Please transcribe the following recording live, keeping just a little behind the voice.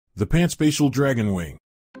The Spatial DRAGONWING.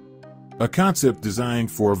 A concept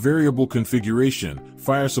designed for a variable configuration,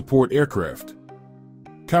 fire support aircraft.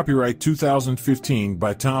 Copyright 2015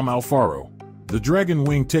 by Tom Alfaro. The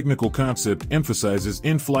DRAGONWING technical concept emphasizes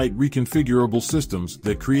in-flight reconfigurable systems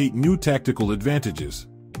that create new tactical advantages.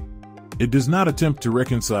 It does not attempt to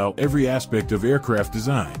reconcile every aspect of aircraft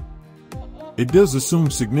design. It does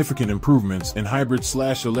assume significant improvements in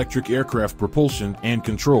hybrid/electric aircraft propulsion and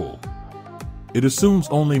control. It assumes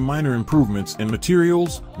only minor improvements in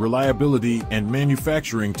materials, reliability, and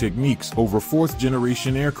manufacturing techniques over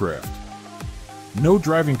fourth-generation aircraft. No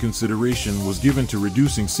driving consideration was given to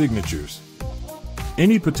reducing signatures.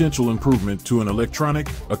 Any potential improvement to an electronic,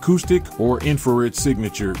 acoustic, or infrared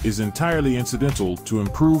signature is entirely incidental to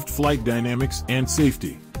improved flight dynamics and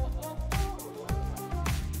safety.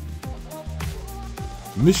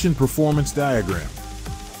 Mission Performance Diagram.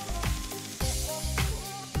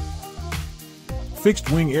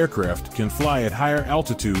 Fixed-wing aircraft can fly at higher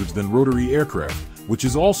altitudes than rotary aircraft, which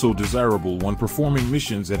is also desirable when performing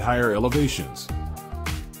missions at higher elevations.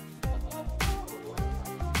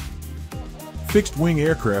 Fixed-wing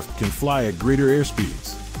aircraft can fly at greater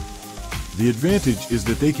airspeeds. The advantage is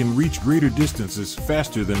that they can reach greater distances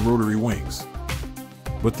faster than rotary wings.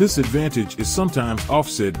 But this advantage is sometimes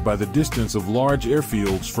offset by the distance of large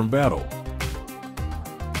airfields from battle.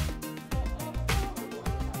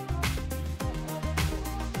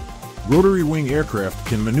 Rotary wing aircraft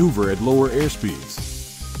can maneuver at lower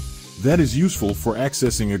airspeeds. That is useful for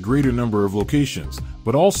accessing a greater number of locations,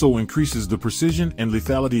 but also increases the precision and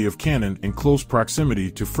lethality of cannon in close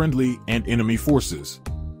proximity to friendly and enemy forces.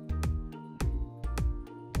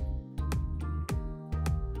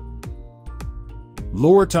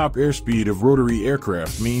 Lower top airspeed of rotary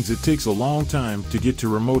aircraft means it takes a long time to get to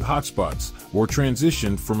remote hotspots or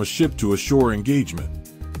transition from a ship to a shore engagement.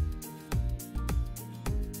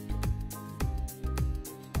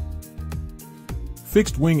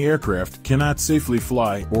 Fixed-wing aircraft cannot safely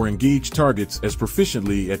fly or engage targets as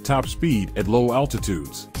proficiently at top speed at low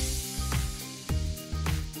altitudes.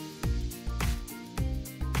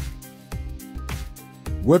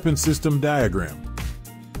 Weapon System Diagram.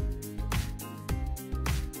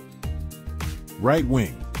 Right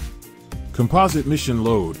wing. Composite mission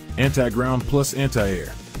load, anti-ground plus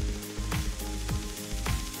anti-air.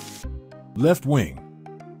 Left wing.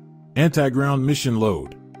 Anti-ground mission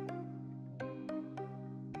load.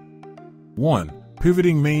 1.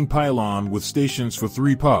 Pivoting main pylon with stations for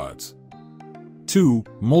 3 pods. 2.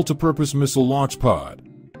 Multipurpose missile launch pod.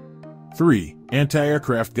 3.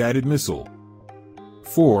 Anti-aircraft guided missile.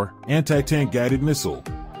 4. Anti-tank guided missile.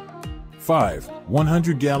 5.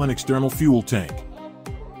 100-gallon external fuel tank.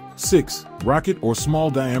 6. Rocket or small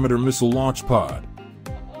diameter missile launch pod.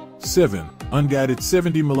 7. Unguided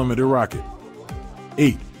 70mm rocket.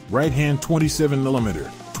 8. Right-hand 27mm,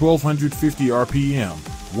 1250 RPM,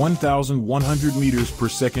 1,100 meters per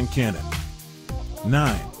second cannon.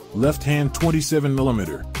 9. Left-hand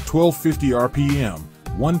 27mm, 1250 RPM,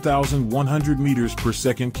 1,100 meters per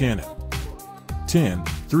second cannon. 10.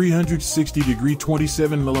 360-degree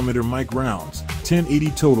 27mm mic rounds,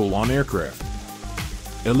 1080 total on aircraft.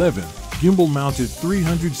 11. Gimbal-mounted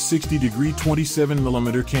 360-degree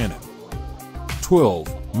 27mm cannon. 12.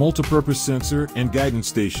 Multipurpose sensor and guidance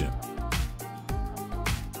station.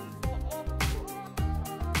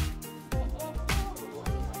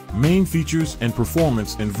 Main features and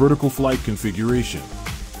performance in vertical flight configuration.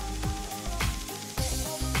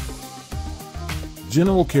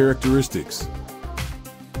 General characteristics.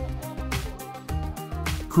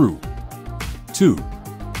 Crew. 2.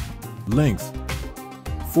 Length.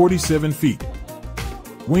 47 feet.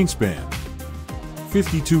 Wingspan.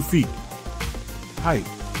 52 feet. Height.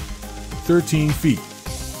 13 feet.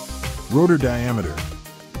 Rotor diameter.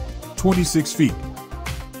 26 feet.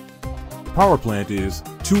 Power plant is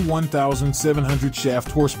 2 1,700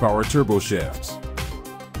 shaft horsepower turbofans.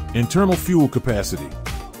 Internal fuel capacity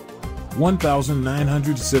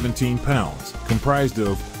 1,917 pounds, comprised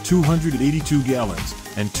of 282 gallons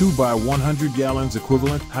and 2 by 100 gallons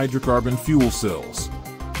equivalent hydrocarbon fuel cells.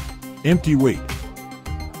 Empty weight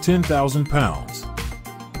 10,000 pounds.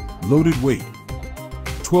 Loaded weight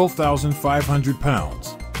 12,500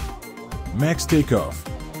 pounds. Max takeoff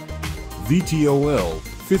VTOL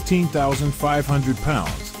 15,500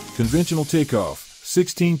 pounds. Conventional takeoff,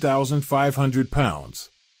 16,500 pounds.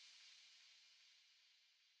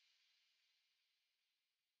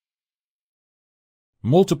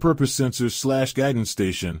 Multipurpose sensors / guidance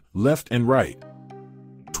station, left and right.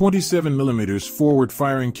 27mm forward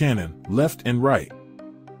firing cannon, left and right.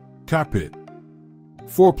 Cockpit.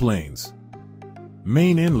 4 planes.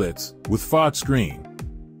 Main inlets, with FOD screen.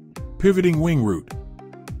 Pivoting wing root.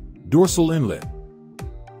 Dorsal inlet.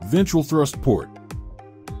 Ventral thrust port.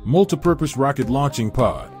 Multipurpose rocket launching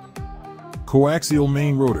pod. Coaxial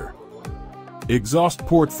main rotor. Exhaust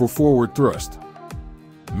port for forward thrust.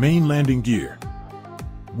 Main landing gear.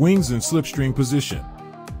 Wings in slipstream position.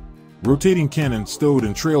 Rotating cannon stowed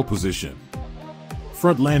in trail position.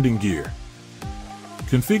 Front landing gear.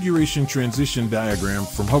 Configuration transition diagram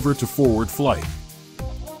from hover to forward flight.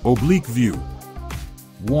 Oblique view.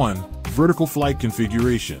 1. Vertical flight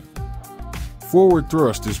configuration. Forward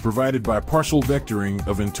thrust is provided by partial vectoring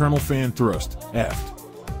of internal fan thrust, aft.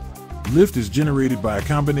 Lift is generated by a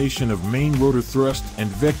combination of main rotor thrust and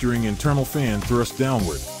vectoring internal fan thrust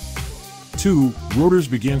downward. 2. Rotors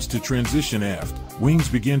begins to transition aft, wings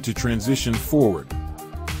begin to transition forward.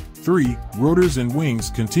 3. Rotors and wings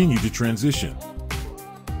continue to transition.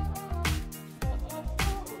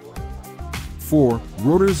 4.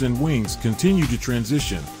 Rotors and wings continue to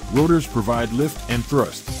transition, rotors provide lift and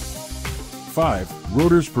thrust. 5.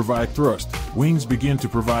 Rotors provide thrust, wings begin to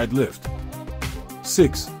provide lift.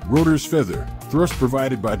 6. Rotors feather, thrust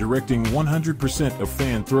provided by directing 100% of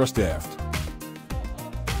fan thrust aft.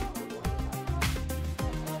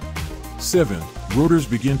 7. Rotors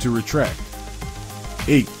begin to retract.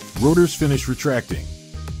 8. Rotors finish retracting.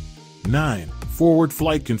 9. Forward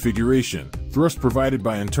flight configuration, thrust provided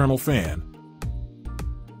by internal fan.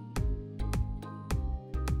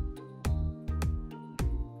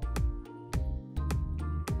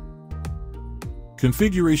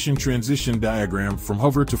 Configuration transition diagram from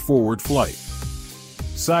hover to forward flight.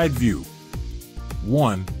 Side view.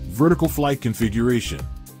 1. Vertical flight configuration.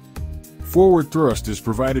 Forward thrust is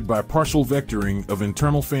provided by partial vectoring of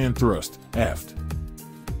internal fan thrust, aft.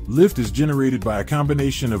 Lift is generated by a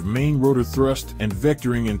combination of main rotor thrust and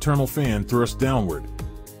vectoring internal fan thrust downward.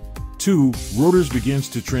 2. Rotors begins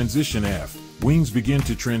to transition aft, wings begin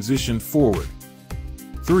to transition forward.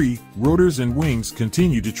 3. Rotors and wings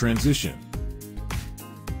continue to transition.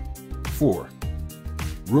 4.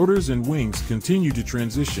 Rotors and wings continue to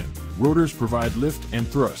transition, rotors provide lift and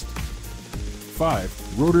thrust.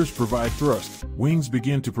 5. Rotors provide thrust, wings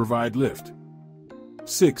begin to provide lift.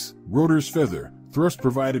 6. Rotors feather, thrust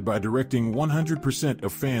provided by directing 100%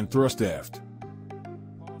 of fan thrust aft.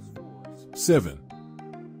 7.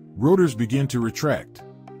 Rotors begin to retract.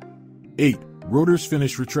 8. Rotors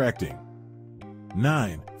finish retracting.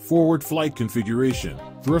 9. Forward flight configuration,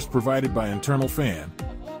 thrust provided by internal fan.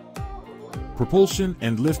 Propulsion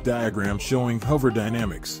and lift diagram showing hover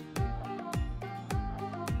dynamics.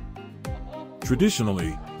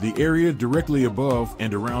 Traditionally, the area directly above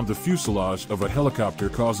and around the fuselage of a helicopter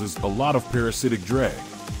causes a lot of parasitic drag.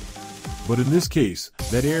 But in this case,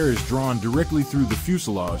 that air is drawn directly through the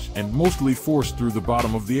fuselage and mostly forced through the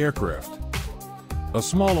bottom of the aircraft. A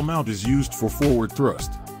small amount is used for forward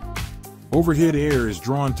thrust. Overhead air is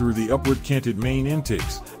drawn through the upward canted main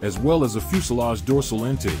intakes, as well as a fuselage dorsal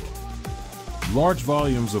intake. Large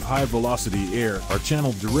volumes of high-velocity air are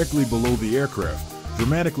channeled directly below the aircraft,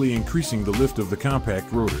 dramatically increasing the lift of the compact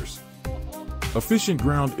rotors. Efficient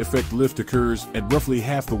ground effect lift occurs at roughly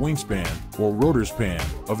half the wingspan, or rotor span,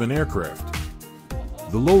 of an aircraft.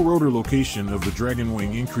 The low rotor location of the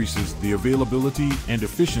DRAGONWING increases the availability and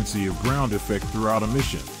efficiency of ground effect throughout a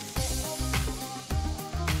mission.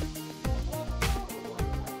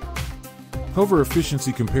 Hover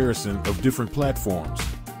efficiency comparison of different platforms.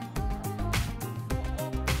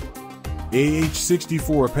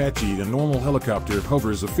 AH-64 Apache, a normal helicopter,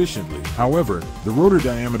 hovers efficiently. However, the rotor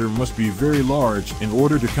diameter must be very large in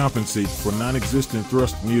order to compensate for non-existent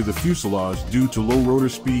thrust near the fuselage due to low rotor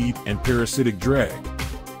speed and parasitic drag.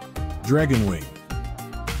 DRAGONWING.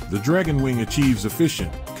 The DRAGONWING achieves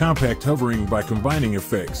efficient, compact hovering by combining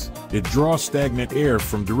effects. It draws stagnant air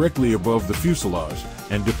from directly above the fuselage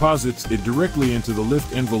and deposits it directly into the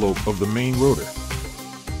lift envelope of the main rotor.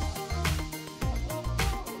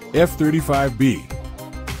 F-35B.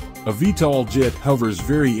 A VTOL jet hovers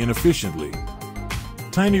very inefficiently.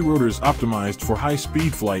 Tiny rotors optimized for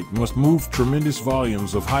high-speed flight must move tremendous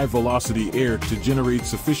volumes of high-velocity air to generate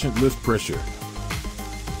sufficient lift pressure.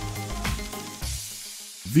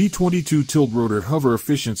 V-22 tiltrotor hover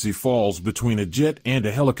efficiency falls between a jet and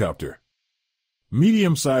a helicopter.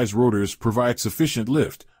 Medium-sized rotors provide sufficient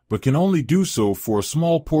lift, but can only do so for a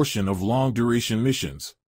small portion of long-duration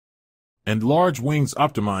missions. And large wings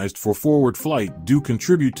optimized for forward flight do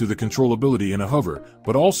contribute to the controllability in a hover,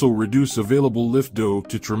 but also reduce available lift due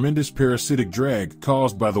to tremendous parasitic drag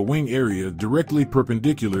caused by the wing area directly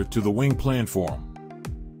perpendicular to the wing planform.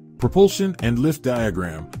 Propulsion and lift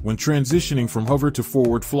diagram when transitioning from hover to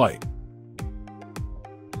forward flight.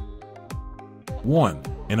 1.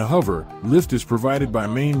 In a hover, lift is provided by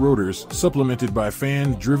main rotors supplemented by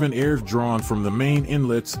fan-driven air drawn from the main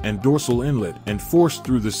inlets and dorsal inlet and forced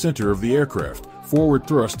through the center of the aircraft. Forward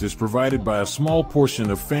thrust is provided by a small portion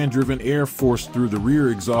of fan-driven air forced through the rear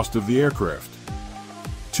exhaust of the aircraft.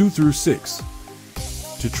 2 through 6.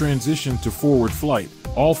 To transition to forward flight,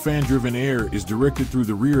 all fan-driven air is directed through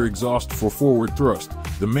the rear exhaust for forward thrust.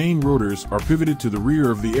 The main rotors are pivoted to the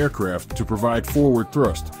rear of the aircraft to provide forward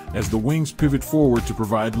thrust, as the wings pivot forward to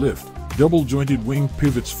provide lift. Double-jointed wing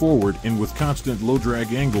pivots forward in with constant low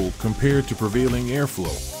drag angle compared to prevailing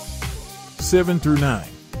airflow. 7 through 9.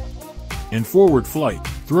 In forward flight,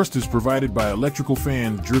 thrust is provided by electrical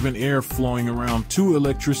fan-driven air flowing around 2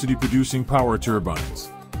 electricity-producing power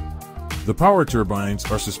turbines. The power turbines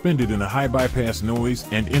are suspended in a high bypass noise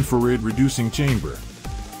and infrared reducing chamber.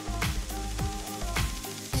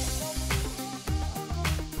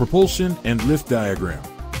 Propulsion and lift diagram.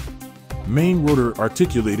 Main rotor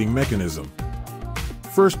articulating mechanism.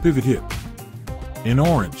 First pivot hip. In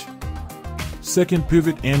orange. Second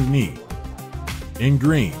pivot and knee. In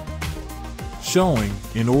green. Showing,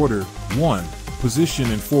 in order, 1.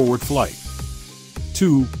 Position in forward flight.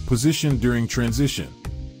 2. Position during transition.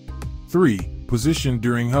 3. Position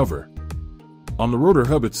during hover. On the rotor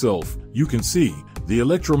hub itself, you can see the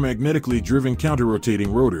electromagnetically driven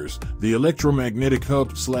counter-rotating rotors, the electromagnetic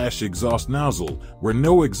hub/exhaust nozzle, where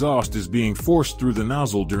no exhaust is being forced through the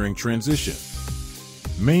nozzle during transition.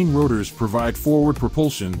 Main rotors provide forward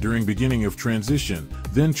propulsion during beginning of transition,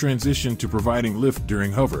 then transition to providing lift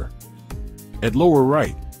during hover. At lower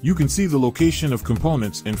right, you can see the location of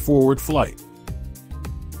components in forward flight.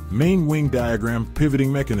 Main wing diagram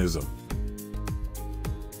pivoting mechanism.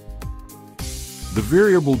 The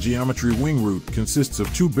variable geometry wing root consists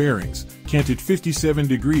of 2 bearings, canted 57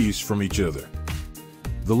 degrees from each other.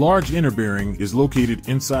 The large inner bearing is located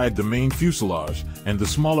inside the main fuselage, and the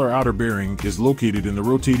smaller outer bearing is located in the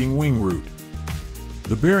rotating wing root.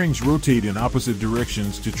 The bearings rotate in opposite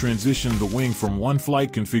directions to transition the wing from one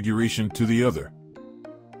flight configuration to the other.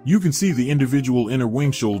 You can see the individual inner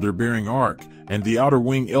wing shoulder bearing arc and the outer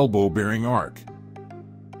wing elbow bearing arc.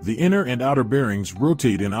 The inner and outer bearings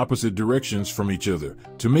rotate in opposite directions from each other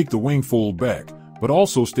to make the wing fold back, but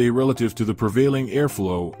also stay relative to the prevailing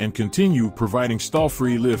airflow and continue providing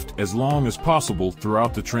stall-free lift as long as possible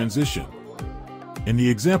throughout the transition. In the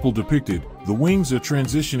example depicted, the wings are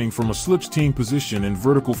transitioning from a slipstream position in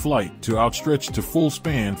vertical flight to outstretched to full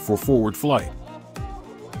span for forward flight.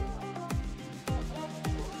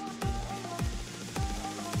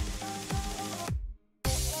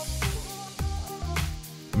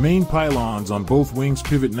 Main pylons on both wings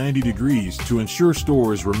pivot 90 degrees to ensure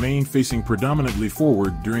stores remain facing predominantly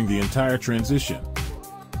forward during the entire transition.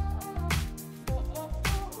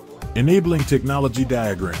 Enabling technology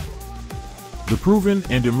diagram. The proven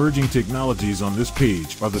and emerging technologies on this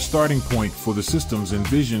page are the starting point for the systems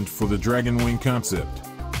envisioned for the DRAGONWING concept.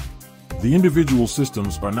 The individual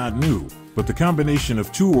systems are not new, but the combination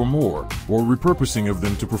of 2 or more, or repurposing of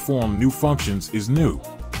them to perform new functions is new.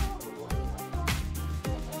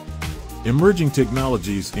 Emerging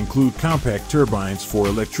technologies include compact turbines for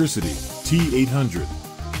electricity, T800.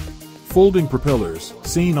 Folding propellers,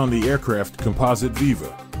 seen on the aircraft composite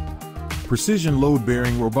Viva. Precision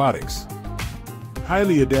load-bearing robotics.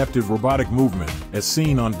 Highly adaptive robotic movement, as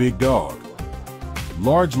seen on Big Dog.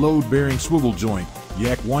 Large load-bearing swivel joint,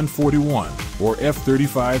 Yak 141, or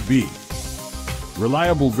F-35B.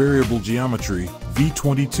 Reliable variable geometry,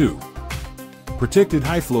 V-22. Protected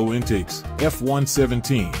high-flow intakes,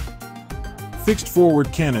 F-117. Fixed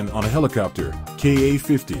forward cannon on a helicopter,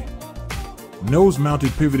 KA-50.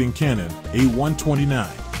 Nose-mounted pivoting cannon, A-129.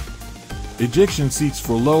 Ejection seats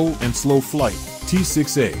for low and slow flight,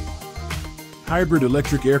 T-6A. Hybrid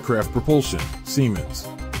electric aircraft propulsion, Siemens.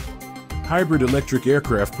 Hybrid electric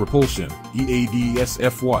aircraft propulsion,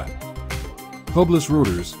 EADS-FY. Hubless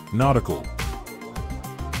rotors, Nautical.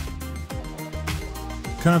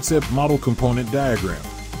 Concept model component diagram.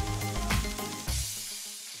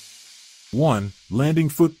 1. Landing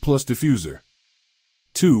foot plus diffuser.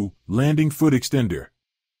 2. Landing foot extender.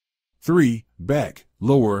 3. Back,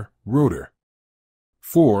 lower, rotor.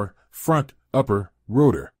 4. Front, upper,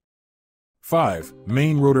 rotor. 5.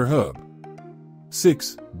 Main rotor hub.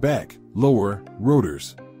 6. Back, lower,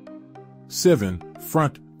 rotors. 7.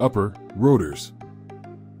 Front, upper, rotors.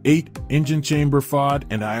 8. Engine chamber FOD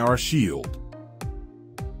and IR shield.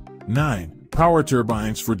 9. Power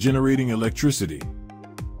turbines for generating electricity.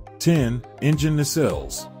 10. Engine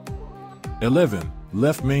nacelles. 11.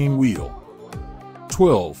 Left main wheel.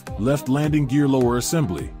 12. Left landing gear lower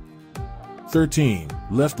assembly. 13.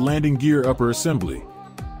 Left landing gear upper assembly.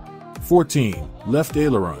 14. Left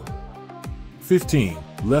aileron. 15.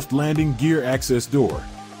 Left landing gear access door.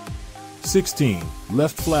 16.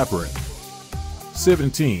 Left flaperon.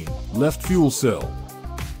 17. Left fuel cell.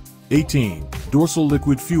 18. Dorsal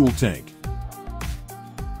liquid fuel tank.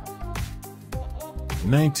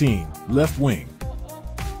 19. Left wing.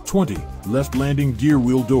 20. Left landing gear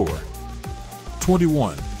wheel door.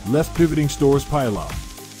 21. Left pivoting stores pylon.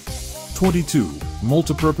 22.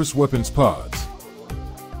 Multipurpose weapons pods.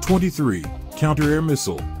 23. Counter-air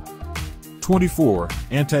missile. 24.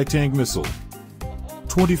 Anti-tank missile.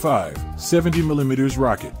 25. 70mm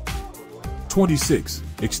rocket. 26.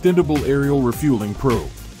 Extendable aerial refueling probe.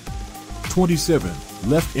 27.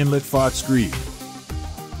 Left inlet FOD screen.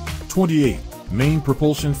 28. Main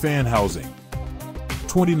propulsion fan housing.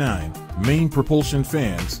 29. Main propulsion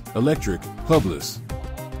fans, electric, hubless.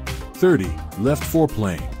 30. Left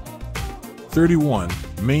foreplane. 31.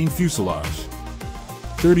 Main fuselage.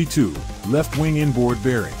 32. Left wing inboard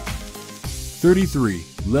bearing. 33.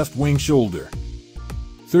 Left wing shoulder.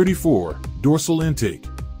 34. Dorsal intake.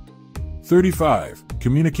 35.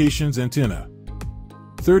 Communications antenna.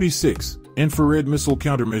 36. Infrared missile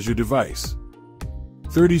countermeasure device.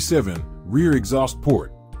 37. Rear exhaust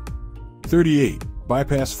port. 38.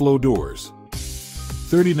 Bypass flow doors.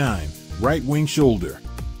 39. Right wing shoulder.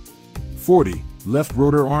 40. Left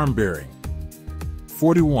rotor arm bearing.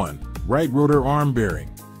 41. Right rotor arm bearing.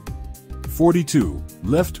 42.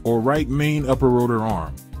 Left or right main upper rotor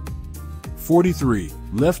arm. 43.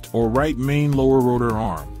 Left or right main lower rotor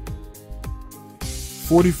arm.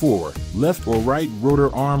 44. Left or right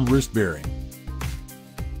rotor arm wrist bearing.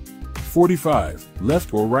 45.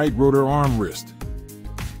 Left or right rotor arm wrist.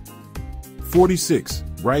 46.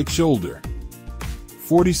 Right shoulder.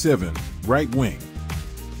 47. Right wing.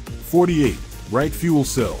 48. Right fuel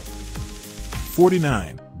cell.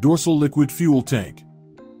 49. Dorsal liquid fuel tank.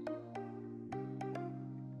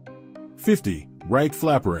 50. Right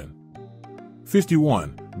flaperon.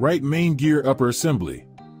 51. Right main gear upper assembly.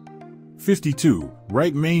 52.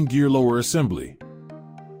 Right main gear lower assembly.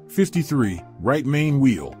 53. Right main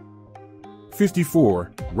wheel.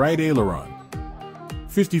 54. Right aileron.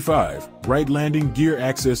 55. Right landing gear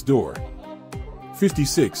access door.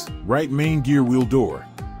 56. Right main gear wheel door.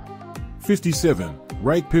 57.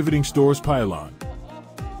 Right pivoting stores pylon.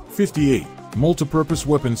 58. Multipurpose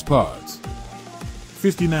weapons pods.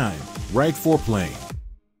 59. Right foreplane.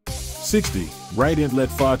 60. Right inlet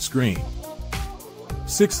FOD screen.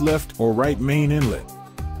 6. Left or right main inlet.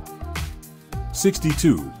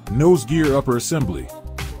 62. Nose gear upper assembly.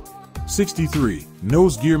 63.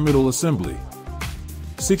 Nose gear middle assembly.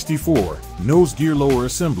 64. Nose gear lower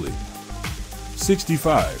assembly.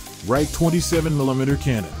 65. Right 27mm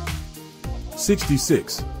cannon.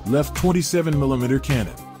 66. Left 27mm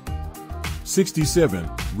cannon. 67.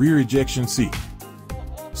 Rear ejection seat.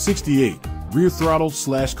 68. Rear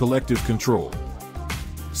throttle/collective control.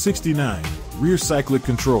 69. Rear cyclic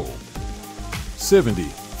control. 70.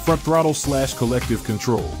 Front throttle/collective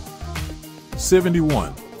control.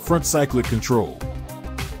 71. Front cyclic control.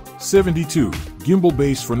 72. Gimbal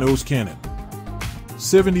base for nose cannon.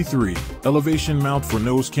 73. Elevation mount for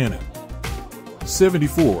nose cannon.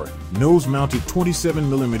 74. Nose mounted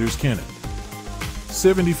 27mm cannon.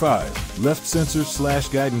 75. Left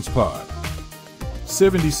sensor/guidance pod.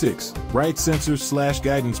 76. Right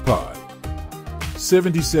sensor/guidance pod.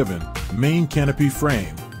 77. Main canopy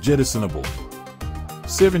frame, jettisonable.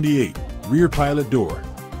 78. Rear pilot door.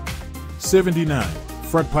 79.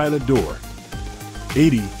 Front pilot door.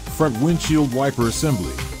 80. Front windshield wiper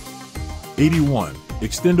assembly. 81.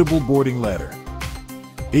 Extendable boarding ladder.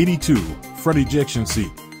 82. Front ejection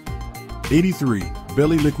seat. 83.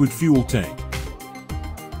 Belly liquid fuel tank.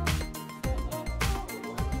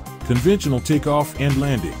 Conventional takeoff and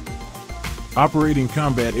landing. Operating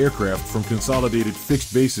combat aircraft from consolidated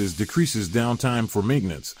fixed bases decreases downtime for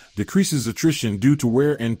maintenance, decreases attrition due to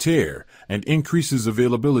wear and tear, and increases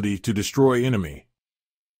availability to destroy enemy.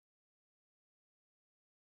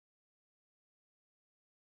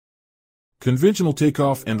 Conventional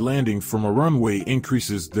takeoff and landing from a runway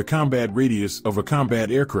increases the combat radius of a combat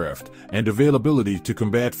aircraft and availability to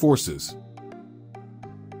combat forces.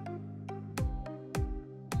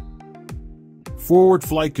 Forward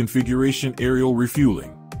flight configuration aerial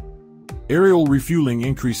refueling. Aerial refueling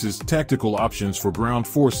increases tactical options for ground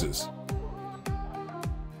forces.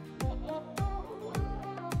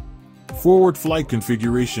 Forward flight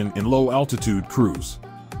configuration in low-altitude cruise.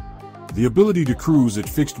 The ability to cruise at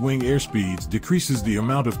fixed-wing airspeeds decreases the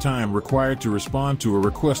amount of time required to respond to a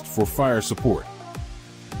request for fire support.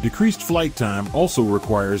 Decreased flight time also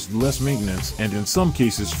requires less maintenance and in some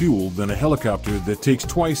cases fuel than a helicopter that takes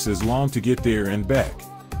twice as long to get there and back.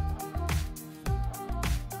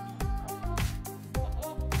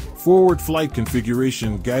 Forward flight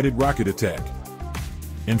configuration guided rocket attack.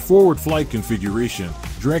 In forward flight configuration,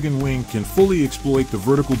 DRAGONWING can fully exploit the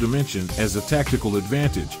vertical dimension as a tactical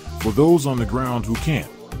advantage for those on the ground who can't.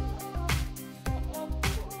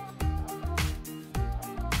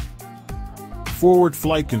 Forward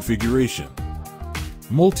flight configuration.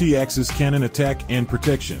 Multi-axis cannon attack and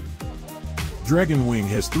protection. DRAGONWING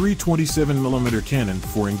has three 27mm cannon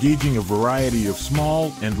for engaging a variety of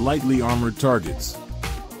small and lightly armored targets.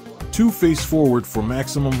 Two face forward for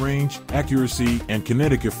maximum range, accuracy, and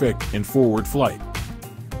kinetic effect in forward flight.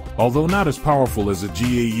 Although not as powerful as a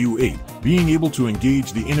GAU-8, being able to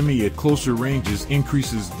engage the enemy at closer ranges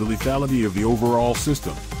increases the lethality of the overall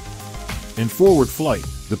system. In forward flight,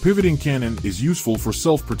 the pivoting cannon is useful for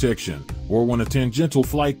self-protection, or when a tangential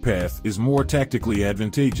flight path is more tactically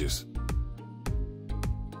advantageous.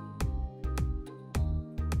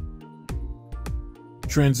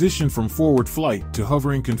 Transition from forward flight to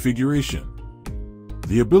hovering configuration.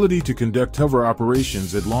 The ability to conduct hover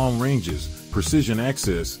operations at long ranges, precision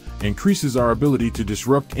access, increases our ability to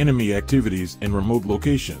disrupt enemy activities in remote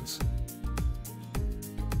locations.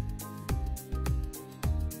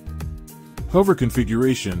 Hover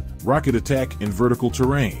configuration, rocket attack in vertical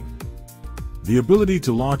terrain. The ability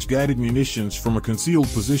to launch guided munitions from a concealed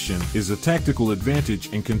position is a tactical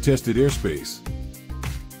advantage in contested airspace.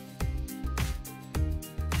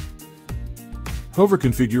 Hover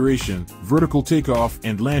configuration, vertical takeoff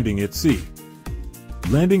and landing at sea.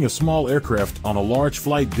 Landing a small aircraft on a large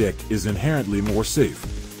flight deck is inherently more safe.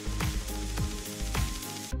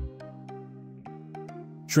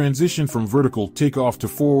 Transition from vertical takeoff to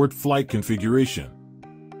forward flight configuration.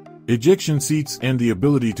 Ejection seats and the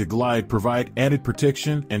ability to glide provide added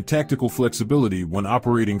protection and tactical flexibility when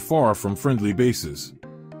operating far from friendly bases.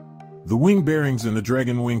 The wing bearings in the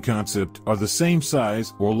DRAGONWING concept are the same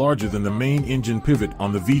size or larger than the main engine pivot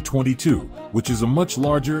on the V-22, which is a much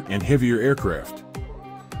larger and heavier aircraft.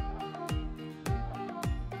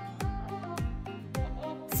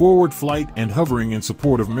 Forward flight and hovering in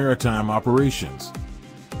support of maritime operations.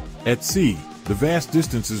 At sea, the vast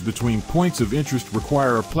distances between points of interest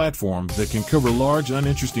require a platform that can cover large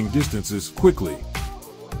uninteresting distances quickly.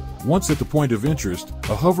 Once at the point of interest,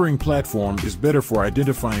 a hovering platform is better for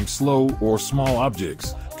identifying slow or small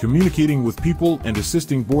objects, communicating with people and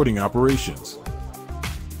assisting boarding operations.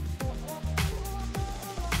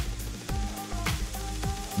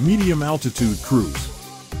 Medium altitude cruise.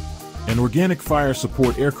 An organic fire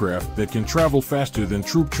support aircraft that can travel faster than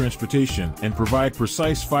troop transportation and provide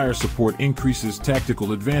precise fire support increases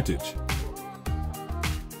tactical advantage.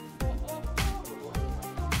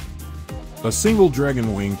 A single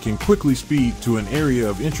DRAGONWING can quickly speed to an area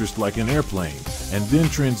of interest like an airplane, and then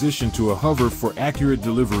transition to a hover for accurate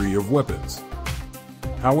delivery of weapons.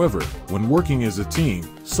 However, when working as a team,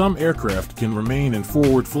 some aircraft can remain in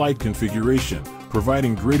forward flight configuration,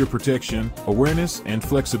 providing greater protection, awareness, and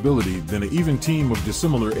flexibility than an even team of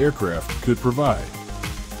dissimilar aircraft could provide.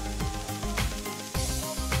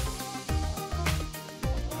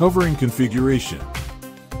 Hovering configuration.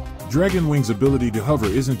 DRAGONWING's ability to hover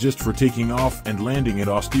isn't just for taking off and landing at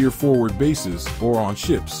austere forward bases or on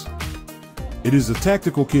ships. It is a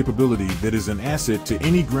tactical capability that is an asset to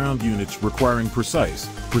any ground units requiring precise,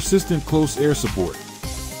 persistent close air support.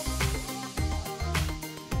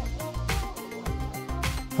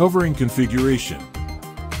 Hovering configuration.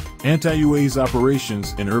 Anti-UAS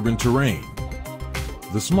operations in urban terrain.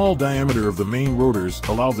 The small diameter of the main rotors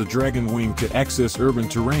allow the DRAGONWING to access urban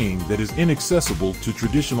terrain that is inaccessible to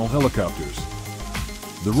traditional helicopters.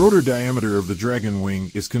 The rotor diameter of the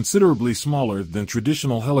DRAGONWING is considerably smaller than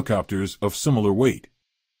traditional helicopters of similar weight.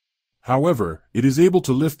 However, it is able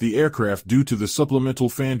to lift the aircraft due to the supplemental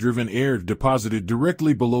fan-driven air deposited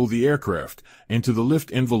directly below the aircraft into the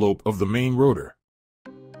lift envelope of the main rotor.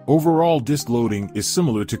 Overall disc loading is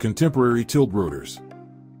similar to contemporary tilt rotors.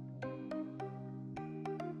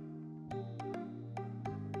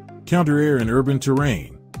 Counter-air in urban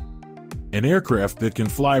terrain. An aircraft that can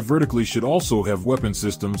fly vertically should also have weapon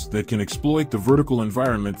systems that can exploit the vertical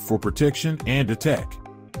environment for protection and attack.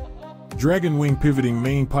 DRAGONWING pivoting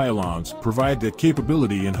main pylons provide that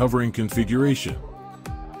capability in hovering configuration.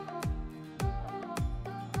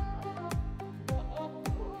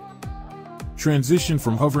 Transition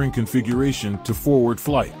from hovering configuration to forward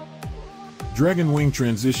flight. DRAGONWING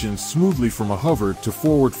transitions smoothly from a hover to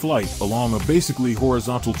forward flight along a basically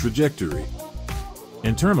horizontal trajectory.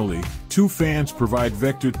 Internally, 2 fans provide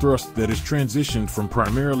vector thrust that is transitioned from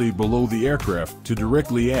primarily below the aircraft to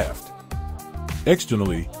directly aft.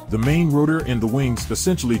 Externally, the main rotor and the wings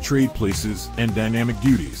essentially trade places and dynamic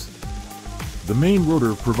duties. The main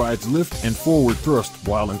rotor provides lift and forward thrust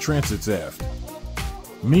while in transits aft.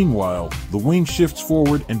 Meanwhile, the wing shifts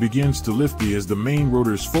forward and begins to lift as the main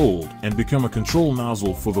rotors fold and become a control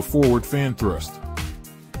nozzle for the forward fan thrust.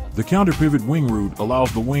 The counterpivot wing root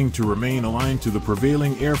allows the wing to remain aligned to the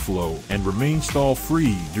prevailing airflow and remain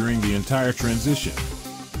stall-free during the entire transition.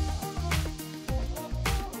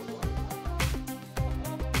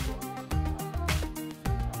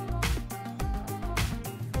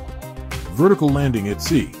 Vertical landing at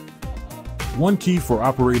sea. One key for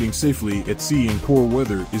operating safely at sea in poor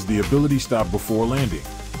weather is the ability to stop before landing.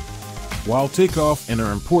 While takeoff and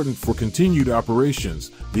are important for continued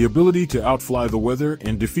operations, the ability to outfly the weather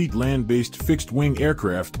and defeat land-based fixed-wing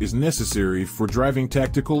aircraft is necessary for driving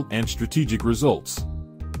tactical and strategic results.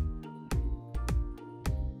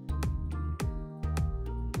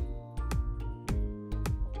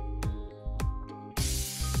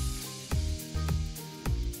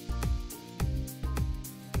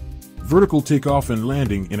 Vertical takeoff and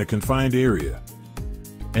landing in a confined area,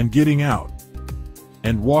 and getting out,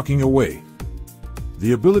 and walking away.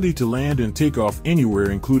 The ability to land and take off anywhere,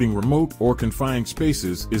 including remote or confined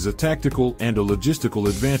spaces, is a tactical and a logistical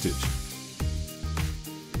advantage.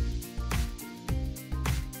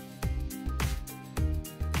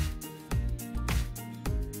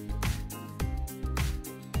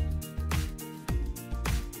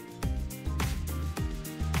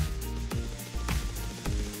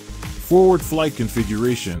 Forward flight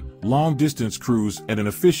configuration, long-distance cruise at an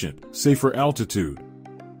efficient, safer altitude.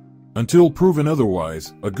 Until proven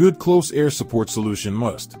otherwise, a good close air support solution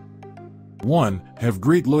must 1. Have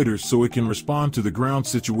great loiters so it can respond to the ground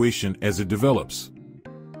situation as it develops.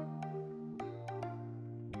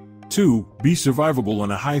 2. Be survivable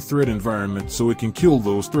in a high-threat environment so it can kill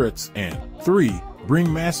those threats, and 3.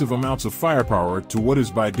 Bring massive amounts of firepower to what is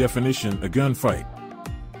by definition a gunfight.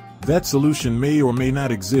 That solution may or may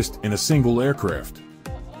not exist in a single aircraft.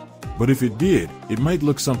 But if it did, it might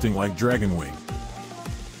look something like DRAGONWING.